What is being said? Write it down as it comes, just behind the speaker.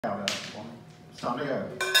Time to go.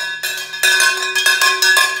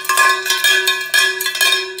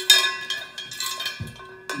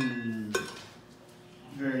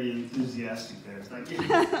 Very enthusiastic there. Thank you.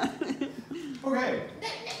 Okay.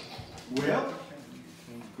 Well,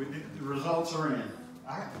 the results are in.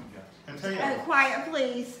 I tell you. Quiet,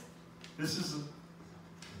 please. This is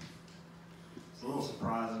it's a little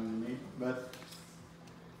surprising to me, but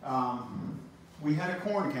we had a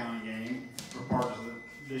corn counting game for part of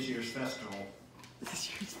this year's festival. This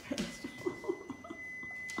year's festival.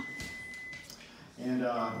 And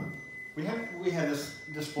we had this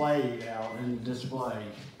display out in display.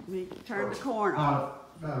 Let me turn the corn off.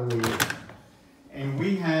 About a week. And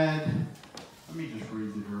we had, let me just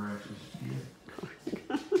read the directions to you.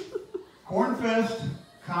 Cornfest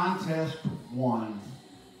Contest 1.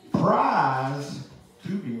 Prize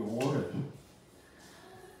to be awarded.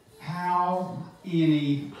 How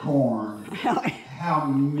any corn, how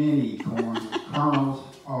many corn kernels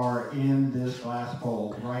are in this glass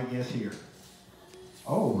bowl? Right guess here.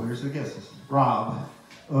 Oh, here's the guesses. Rob,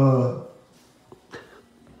 can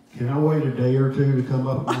I wait a day or two to come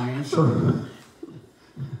up with my answer?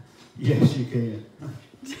 Yes, you can.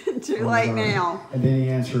 Too late now. And then he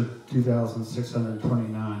answered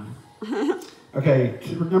 2,629. Okay,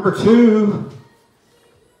 number 2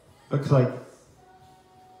 looks like.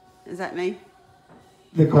 Is that me?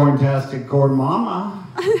 The Corntastic Corn Mama.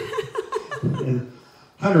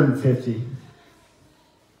 150.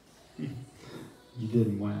 You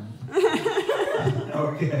didn't win.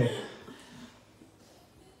 Okay.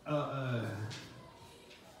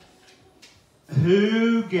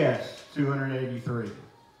 Who guessed 283?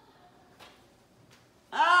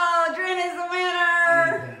 Oh, Dren is the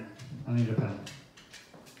winner! I need a pen.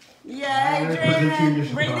 Yay,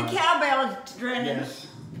 Dren! Ring the cowbell, Dren. Yes.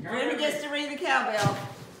 Dren gets to ring the cowbell.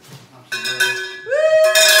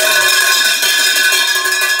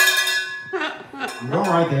 I'm going to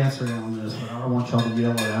write the answer down on this, but I don't want y'all to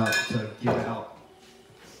yell it out to give out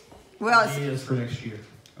Well, ideas for next year.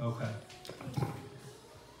 Okay.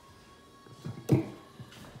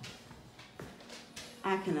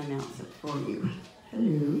 I can announce it for you.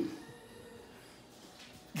 Hello.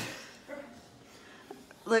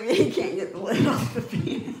 Look, he can't get the lid off the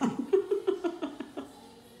pan.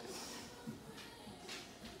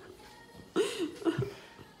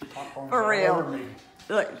 For real.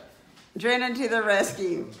 Look, Drennan to the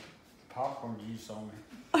rescue. Popcorn juice on me.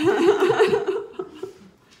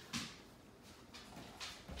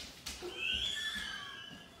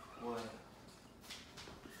 What?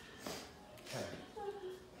 Okay.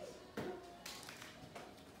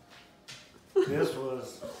 This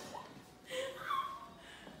was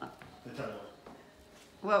the total.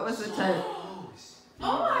 What was the total?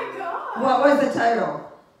 Oh my God! What was the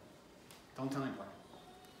total? Don't tell anybody.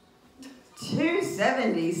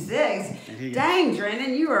 276. Dang,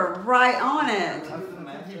 Drennan, you were right on it.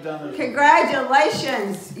 You've done it.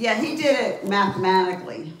 Congratulations. Yeah, he did it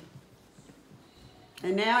mathematically.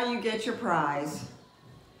 And now you get your prize.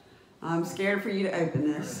 I'm scared for you to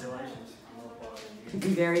open this. Congratulations. It could be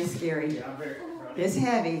very scary. Yeah, I'm very proud. It's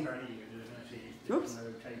heavy. Oops. Oops.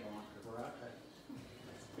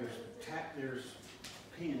 There's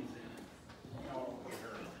pins in it. All over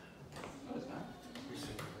her. We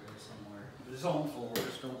see it somewhere. It's on the floor.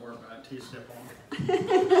 Just don't worry about it till you step on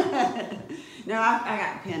it. No, I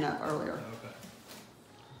got a pin up earlier. Okay.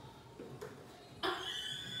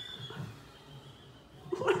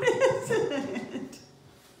 What is it?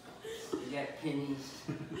 You got pennies.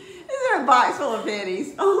 Is there a box full of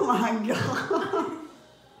pennies? Oh my God.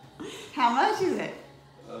 How much is it?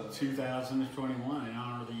 2021 in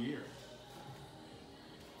honor of the year.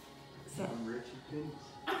 So, Richie pennies.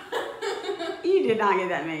 you did not get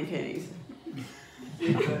that many pennies.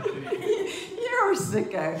 You're a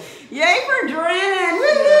sicko. Yay for Drennan! Woo!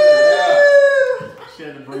 She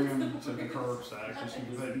had to bring them to the curbside because she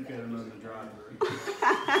couldn't get them in the drive-thru.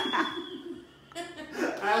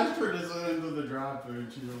 I asked her to send them to the drive-thru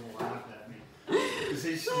and she just laughed at me.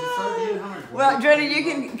 She's so hungry. Well, Drennan, you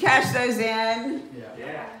can cash those in.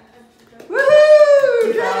 Yeah.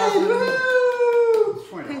 Woohoo! Drennan, woohoo!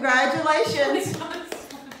 20. Congratulations.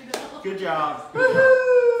 Good job.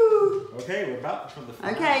 Woohoo! Okay, we're about for the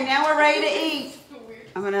final. Okay, now we're ready to eat.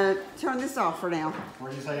 I'm going to turn this off for now.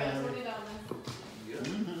 What do you say, Andy?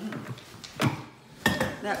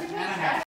 That,